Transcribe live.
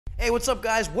Hey, what's up,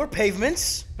 guys? We're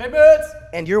Pavements. Pavements!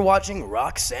 And you're watching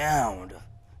Rock Sound.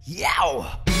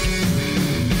 Yow!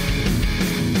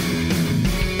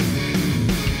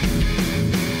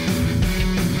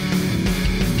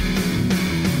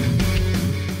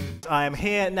 I am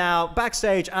here now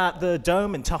backstage at the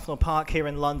Dome in Tufnell Park here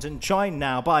in London, joined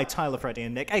now by Tyler, Freddy,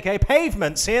 and Nick, aka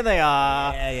Pavements. Here they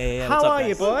are. Yeah. How are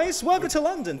you, boys? Welcome to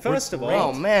London, first of all.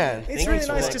 Oh, man. It's really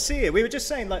nice to see you. We were just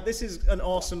saying, like, this is an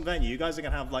awesome venue. You guys are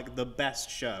going to have, like, the best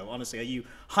show. Honestly, are you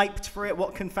hyped for it?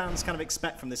 What can fans kind of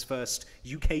expect from this first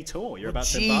UK tour you're about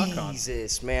to embark on?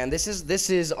 Jesus, man. This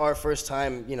is our first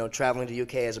time, you know, traveling to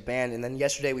UK as a band. And then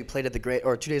yesterday we played at the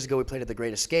 2 days ago we played at the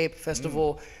Great Escape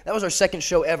Festival. That was our second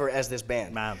show ever as this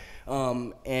band. Man.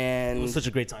 And It was such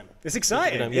a great time. It's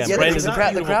exciting. Yeah, Brandon's the a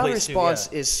crowd beautiful place response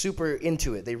too, is super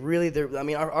into it. I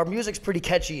mean, our music's pretty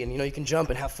catchy, and you know, you can jump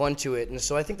and have fun to it. And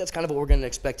so I think that's kind of what we're going to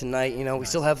expect tonight. You know, we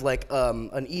still have like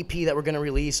an EP that we're going to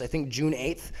release, I think June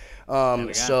 8th.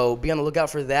 So be on the lookout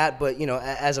for that. But you know,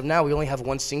 as of now, we only have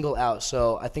one single out.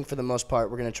 So I think for the most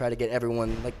part, we're going to try to get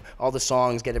everyone, like all the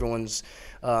songs, get everyone's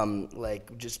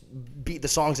like just beat the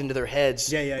songs into their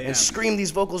heads and scream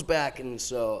these vocals back. And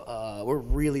so we're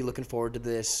really looking forward to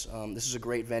this. This is a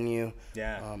great venue.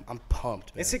 I'm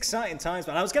pumped, man. It's exciting times,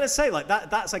 man. I was going to say, like,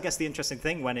 that's I guess the interesting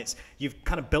thing when you've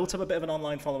kind of built up a bit of an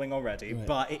online following already,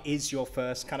 but it is your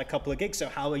first kind of couple of gigs. So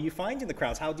how are you finding the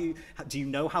crowds? Do you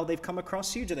know how they've come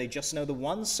across you? Do they just know the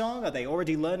one song? Are they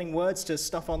already learning words to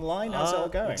stuff online? How's it all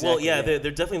going? Well, yeah, they're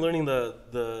definitely learning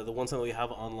the one song that we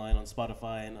have online on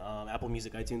Spotify and Apple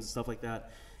Music, iTunes, and stuff like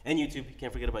that. And YouTube, you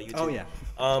can't forget about YouTube. Oh yeah,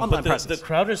 but the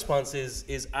crowd response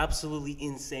is absolutely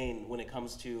insane when it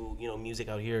comes to, you know, music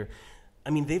out here. I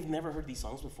mean, they've never heard these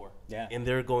songs before. Yeah. And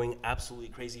they're going absolutely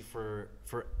crazy for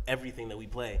everything that we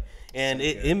play. And so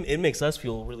it makes us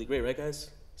feel really great, right, guys?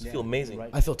 I feel amazing.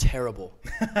 Right. I feel terrible.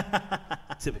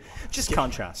 Typical. Just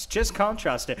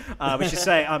contrast it. We should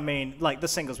say, I mean, like the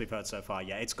singles we've heard so far,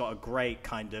 it's got a great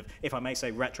kind of, if I may say,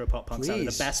 retro pop punk sound in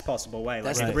the best possible way.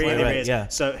 Like, it really is. Yeah.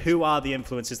 So who are the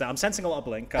influences there? I'm sensing a lot of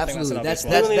Blink. Absolutely. I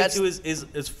think that's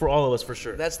is for all of us, for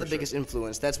sure. That's the biggest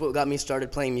influence. That's what got me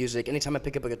started playing music. Anytime I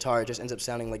pick up a guitar, it just ends up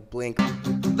sounding like Blink.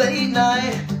 Late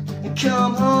night,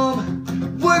 come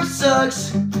home, work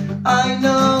sucks, I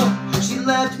know. She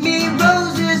left me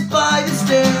roses by the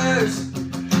stairs.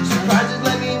 Surprises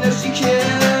let me know she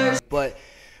cares. But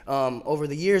over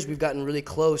the years, we've gotten really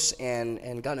close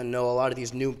and gotten to know a lot of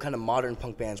these new kind of modern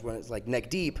punk bands, where it's like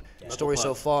Neck Deep, Story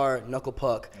So Far, Knuckle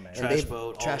Puck,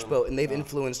 Trash Boat, and they've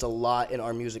influenced a lot in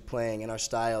our music playing and our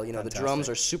style. You know, the drums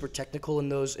are super technical in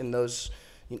those.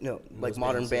 You know, like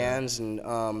modern bands, and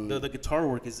the guitar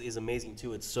work is amazing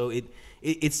too. It's so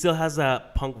it still has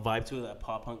that punk vibe to it, that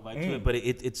pop punk vibe to it, but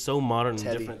it's so modern and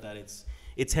different that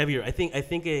it's heavier. I think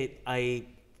I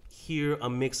hear a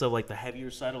mix of like the heavier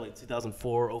side of like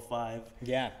 2004, 05.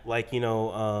 Yeah. Like, you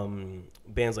know,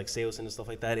 bands like Seos and stuff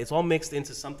like that. It's all mixed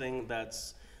into something that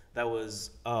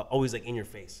was always like in your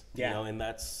face. Yeah. You know, and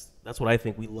that's what I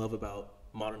think we love about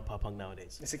modern pop punk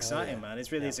nowadays. It's exciting, man.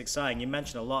 It really is exciting. You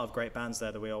mentioned a lot of great bands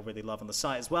there that we all really love on the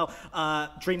site as well.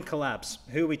 Dream collabs.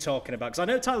 Who are we talking about? Because I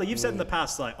know, Tyler, you've said in the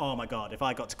past, like, oh my God, if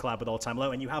I got to collab with All Time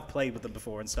Low, and you have played with them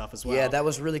before and stuff as well. Yeah, that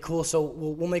was really cool. So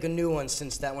we'll make a new one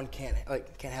since that one can't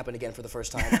happen again for the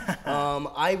first time.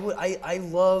 I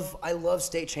love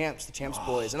State Champs, the Champs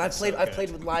boys, and I've played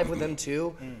live with them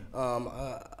too.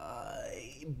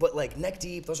 But like Neck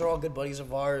Deep, those are all good buddies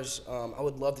of ours. I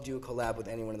would love to do a collab with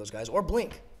any one of those guys, or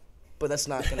Blink, but that's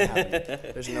not going to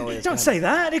happen. There's no way. Don't say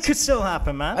that. It could still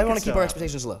happen, man. I want to keep our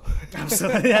expectations low.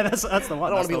 Absolutely. Yeah, that's the one. I don't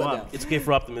want to be let down. It's okay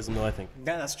for optimism, though, I think.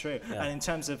 Yeah, that's true. Yeah. And in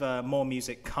terms of more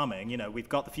music coming, you know, we've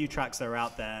got the few tracks that are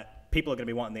out there. People are going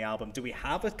to be wanting the album. Do we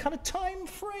have a kind of time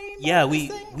frame? Yeah, we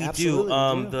do.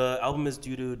 The album is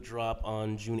due to drop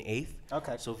on June 8th.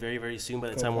 Okay. So very, very soon. By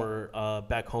the time we're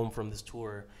back home from this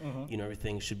tour, you know,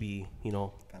 everything should be, you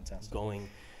know, going.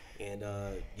 And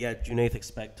June 8th,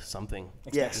 expect something.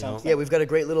 Yeah, we've got a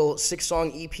great little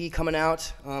 6-song EP coming out,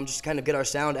 just to kind of get our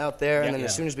sound out there. And then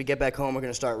as soon as we get back home, we're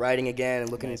going to start writing again and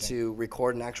looking to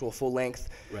record an actual full length.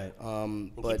 Right.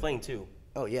 And keep playing too.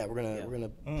 Oh yeah, we're gonna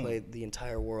play the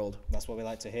entire world. That's what we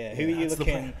like to hear. Who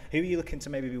are you looking to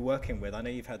maybe be working with? I know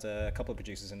you've had a couple of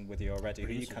producers in with you already. Who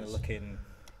are you kind of looking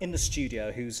in the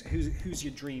studio? Who's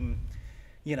your dream,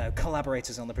 you know,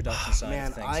 collaborators on the production side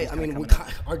of things? I mean,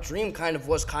 our dream kind of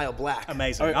was Kyle Black.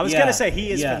 Amazing. I was gonna say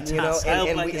he is fantastic. You know,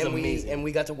 Kyle Black is amazing. And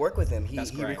we got to work with him. He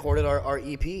recorded our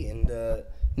EP, and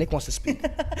Nick wants to speak.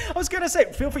 I was gonna say,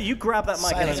 feel free, you grab that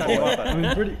mic anytime you want. I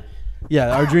mean,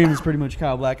 our dream is pretty much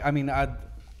Kyle Black. I mean, I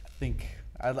think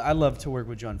I'd love to work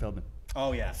with John Feldman.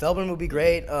 Oh yeah. Feldman would be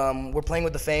great. We're playing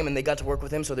with the Fame, and they got to work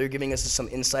with him, so they're giving us some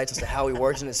insights as to how he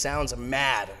works, and it sounds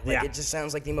mad. Like, it just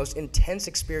sounds like the most intense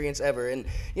experience ever. And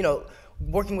you know,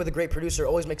 working with a great producer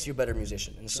always makes you a better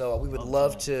musician, and so we would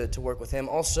love to work with him.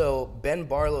 Also, Ben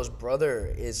Barlow's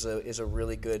brother is a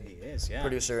really good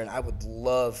producer, and I would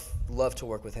love to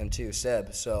work with him too,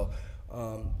 Seb. So.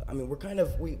 I mean, we're kind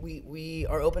of we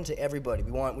are open to everybody.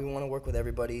 We want to work with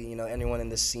everybody. You know, anyone in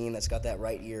this scene that's got that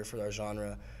right ear for our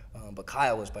genre. But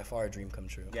Kyle was by far a dream come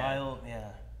true. Kyle,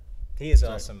 yeah. He is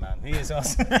awesome, man. He is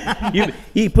awesome.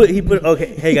 he put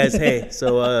okay. Hey guys, hey.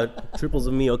 So triples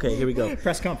of me. Okay, here we go.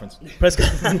 Press conference. I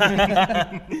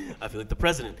feel like the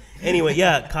president. Anyway,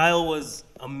 yeah, Kyle was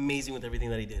amazing with everything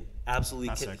that he did. Absolutely,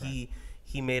 That's so great.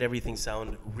 He made everything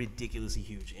sound ridiculously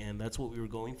huge, and that's what we were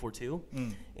going for too.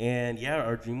 And yeah,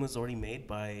 our dream was already made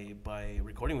by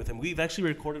recording with him. We've actually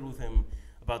recorded with him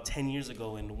about 10 years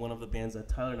ago in one of the bands that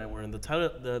Tyler and I were in.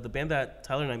 The band that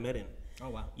Tyler and I met in. Oh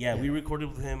wow. Yeah, we recorded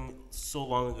with him so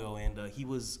long ago, and he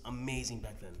was amazing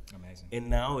back then. Amazing. And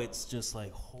now it's just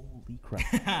like, holy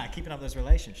crap. Keeping up those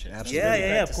relationships. Absolutely.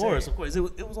 Yeah, of course.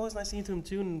 It was always nice seeing him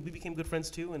too, and we became good friends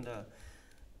too, and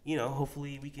you know,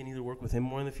 hopefully we can either work with him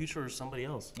more in the future or somebody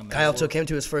else. Kyle took him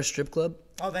to his first strip club.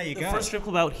 Oh, there you The go. first strip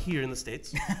club out here in the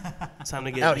States. Time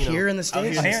to get Out you know, here in the States?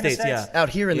 Out here in the States, States? yeah. Out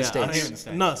here in the Yeah, out States. here in the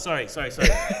States. No, sorry.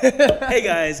 Hey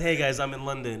guys, I'm in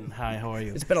London. Hi, how are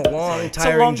you? It's been a long, It's a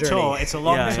tiring long journey. tour. It's a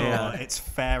long Yeah, tour. yeah. It's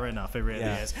fair enough. It really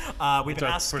Yeah. is. We've It's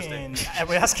been our first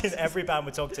we're asking every band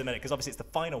we talk to in a minute, because obviously it's the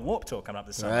final Warped Tour coming up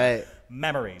this summer. Right.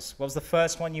 Memories. What was the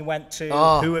first one you went to?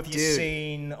 Oh, Who have you dude.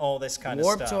 seen? All this kind of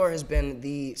Warped stuff. Tour has been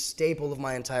the staple of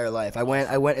my entire life. I went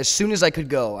as soon as I could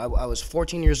go. I was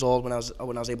 14 years old when I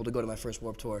was able to go to my first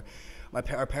Warped Tour.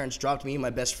 Our parents dropped me and my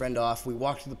best friend off. We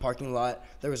walked through the parking lot.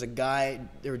 There was a guy.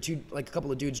 There were a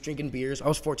couple of dudes drinking beers. I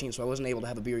was 14, so I wasn't able to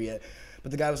have a beer yet.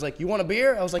 But the guy was like, "You want a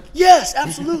beer?" I was like, "Yes,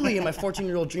 absolutely!" And my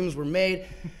 14-year-old dreams were made.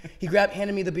 He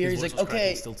handed me the beer. His He's voice like, was cracking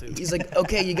 "Okay." still, too. He's like,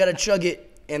 "Okay, you gotta chug it."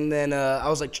 And then I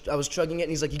was chugging it, and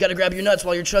he's like, "You gotta grab your nuts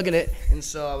while you're chugging it." And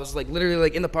so I was like,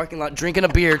 literally in the parking lot, drinking a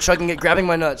beer, chugging it, grabbing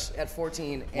my nuts at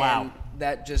 14. Wow. And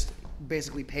that just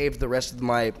basically paved the rest of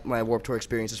my Warped Tour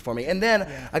experiences for me. And then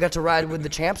I got to ride with the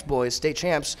Champs boys, state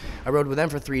champs. I rode with them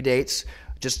for 3 dates.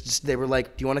 Just they were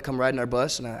like, "Do you want to come ride in our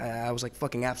bus?" And I was like,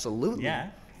 "Fucking absolutely." Yeah.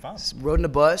 Fun. Rode in a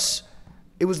bus.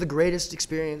 It was the greatest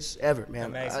experience ever, man.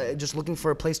 Amazing. Just looking for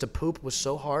a place to poop was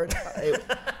so hard.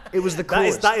 It was the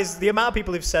coolest. That is the amount of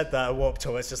people who've said that at Warped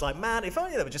Tour. It's just like, man, if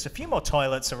only there were just a few more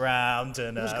toilets around.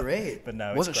 And It was great. But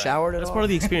no, wasn't it's great. showered at That's all. part of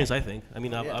the experience, I think. I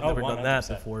mean, I've never done that 100%.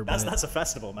 before. That's But a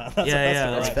festival, man. That's a yeah,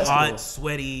 festival. like festival. hot,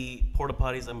 sweaty porta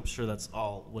potties. I'm sure that's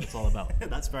all what it's all about.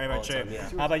 That's very, very All the true. time, yeah.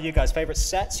 How about you guys? Favorite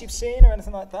sets you've seen or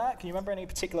anything like that? Can you remember any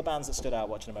particular bands that stood out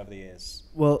watching them over the years?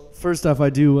 Well, first off,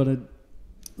 I do want to.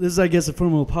 This is, I guess, a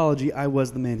formal apology. I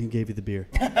was the man who gave you the beer.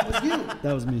 That was you.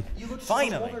 That was me. You looked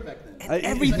Finally. so older back then.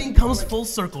 Everything comes full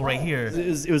circle right here. It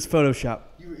was Photoshop.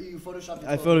 You photoshopped.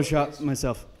 I photoshopped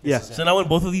myself. Yeah. So now when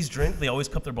both of these drink, they always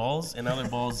cup their balls, and now their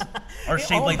balls are It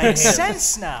shaped all like their makes hands.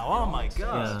 sense now. Oh my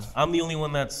god. Yeah. I'm the only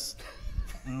one that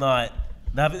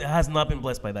has not been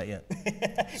blessed by that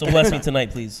yet. So bless me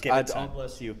tonight, please. Give it I'll time.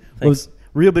 bless you. Thanks. It was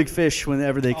Real Big Fish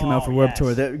whenever they come out Oh, for Warped yes.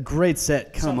 Tour. That great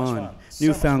set. Come much on. fun. So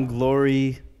Newfound much fun.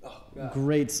 Glory. God.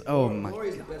 Great. Oh my. Glory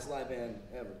is the best live band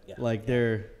ever. Like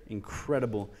they're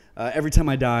incredible. Every time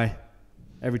I die,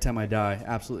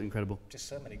 absolutely incredible. Just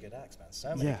so many good acts, man.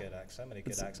 So many Yeah. good acts. So many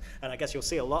good acts. And I guess you'll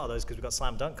see a lot of those because we've got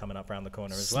Slam Dunk coming up around the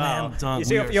corner as Slam well. Dunk, You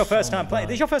see we are your first so time playing. done.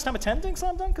 This is your first time attending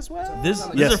Slam Dunk as well? This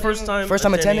Yes. is our first time. First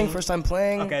time attending, first time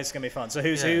playing. Okay, it's going to be fun. So who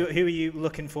are you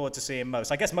looking forward to seeing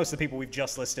most? I guess most of the people we've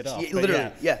just listed off. but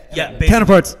Literally, yeah. Yeah, basically.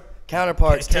 Counterparts.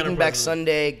 Counterparts, Taking Counterparts Back is-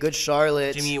 Sunday, Good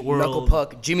Charlotte, Jimmy Eat Knuckle World.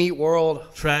 Puck, Jimmy Eat World,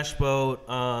 Trash Boat.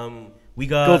 We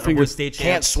got Goldfinger. our state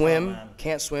Can't champs. Swim, man.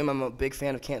 Can't Swim. I'm a big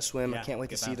fan of Can't Swim. Yeah, I can't wait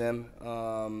to good see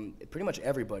them. Pretty much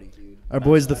everybody, dude. Our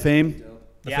boys, The Fame.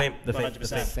 The Yeah, fame. The fame. 100%.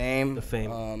 The The fame.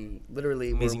 Fame. Literally,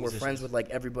 Amazing we're friends musicians. with like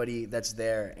everybody that's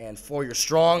there. And For Your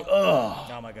Strong, ugh,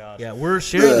 Oh my god. Yeah, we're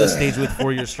sharing the stage with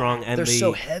 4 Year Strong, and they're they,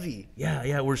 so heavy.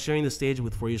 Yeah, we're sharing the stage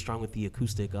with 4 Year Strong with the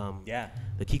acoustic. Yeah.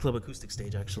 The Key Club acoustic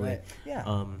stage actually. Right.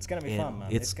 Yeah, it's gonna be and fun, man.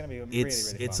 It's gonna be really, really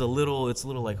It's fun. a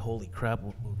little like holy crap.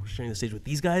 We're sharing the stage with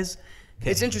these guys,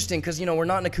 It's interesting because, you know, we're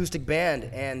not an acoustic band,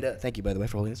 and thank you, by the way,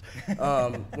 for holding this.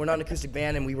 We're not an acoustic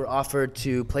band, and we were offered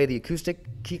to play the acoustic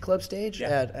Key Club stage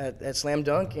at Slam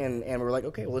Dunk, and we were like,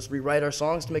 okay, well, let's rewrite our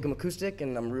songs to make them acoustic,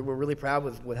 and we're really proud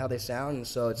with how they sound, and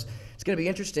so it's going to be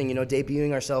interesting, you know,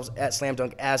 debuting ourselves at Slam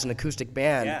Dunk as an acoustic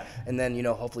band, and then, you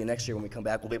know, hopefully next year when we come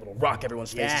back, we'll be able to rock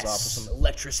everyone's faces off with some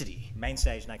electricity. Main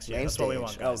stage next year. That's what we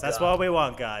want, guys. Oh, That's God. what we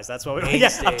want, guys. That's what we want. Yeah,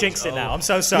 I've jinxed it now. I'm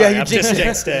so sorry. Yeah, I've just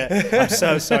jinxed it. I'm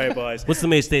so sorry, boys. What's the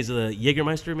main stage? The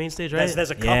Jägermeister main stage, right?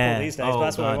 There's a couple these days, but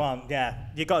that's what we God. want. Yeah,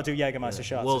 you got to do Jägermeister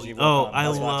shots. Well, as you walk on. I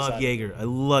That's what I've love decided. Jaeger. I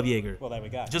love Jaeger. Well, there we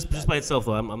go. Just by itself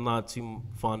though, I'm not too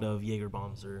fond of Jaeger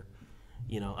bombs or,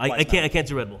 you know, I Wise can't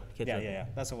do Red Bull. Yeah.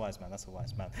 That's a wise man. That's a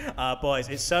wise man. Boys,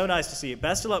 it's so nice to see you.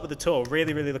 Best of luck with the tour.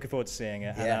 Really, really looking forward to seeing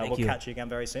it. And thank we'll you. catch you again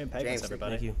very soon. Payments, James,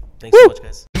 everybody. Thank you. Thanks so much,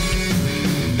 guys.